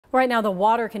Right now, the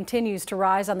water continues to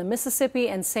rise on the Mississippi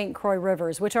and St. Croix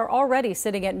rivers, which are already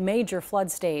sitting at major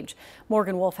flood stage.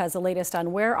 Morgan Wolf has the latest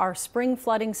on where our spring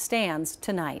flooding stands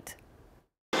tonight.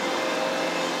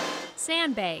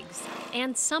 Sandbags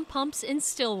and sump pumps in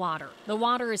Stillwater. The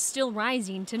water is still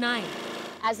rising tonight,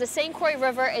 as the St. Croix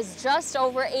River is just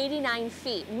over 89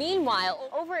 feet. Meanwhile,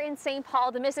 over in St.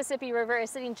 Paul, the Mississippi River is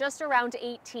sitting just around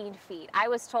 18 feet. I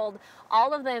was told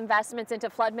all of the investments into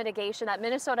flood mitigation that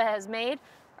Minnesota has made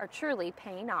are truly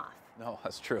paying off. No,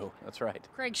 that's true. That's right.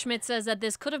 Craig Schmidt says that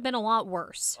this could have been a lot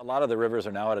worse. A lot of the rivers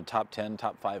are now at a top 10,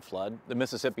 top 5 flood. The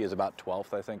Mississippi is about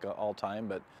 12th, I think, all time.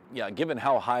 But yeah, given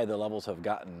how high the levels have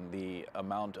gotten, the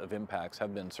amount of impacts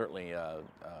have been certainly a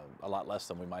lot less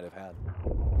than we might have had.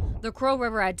 The Crow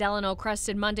River at Delano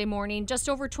crested Monday morning just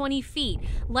over 20 feet,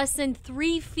 less than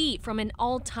 3 feet from an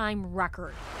all-time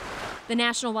record. The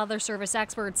National Weather Service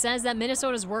expert says that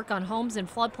Minnesota's work on homes in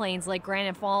floodplains like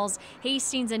Granite Falls,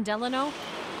 Hastings, and Delano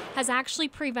has actually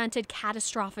prevented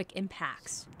catastrophic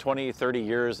impacts. 20, 30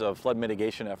 years of flood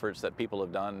mitigation efforts that people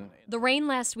have done. The rain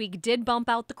last week did bump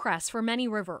out the crests for many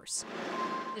rivers.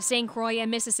 The St. Croix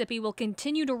and Mississippi will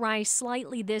continue to rise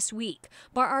slightly this week,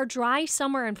 but our dry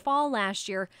summer and fall last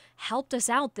year helped us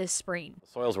out this spring.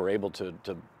 Soils were able to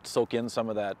soak in some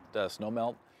of that snow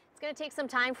melt. It's going to take some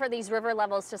time for these river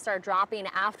levels to start dropping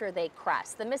after they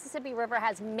crest. The Mississippi River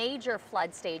has major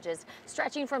flood stages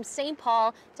stretching from St.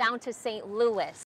 Paul down to St. Louis.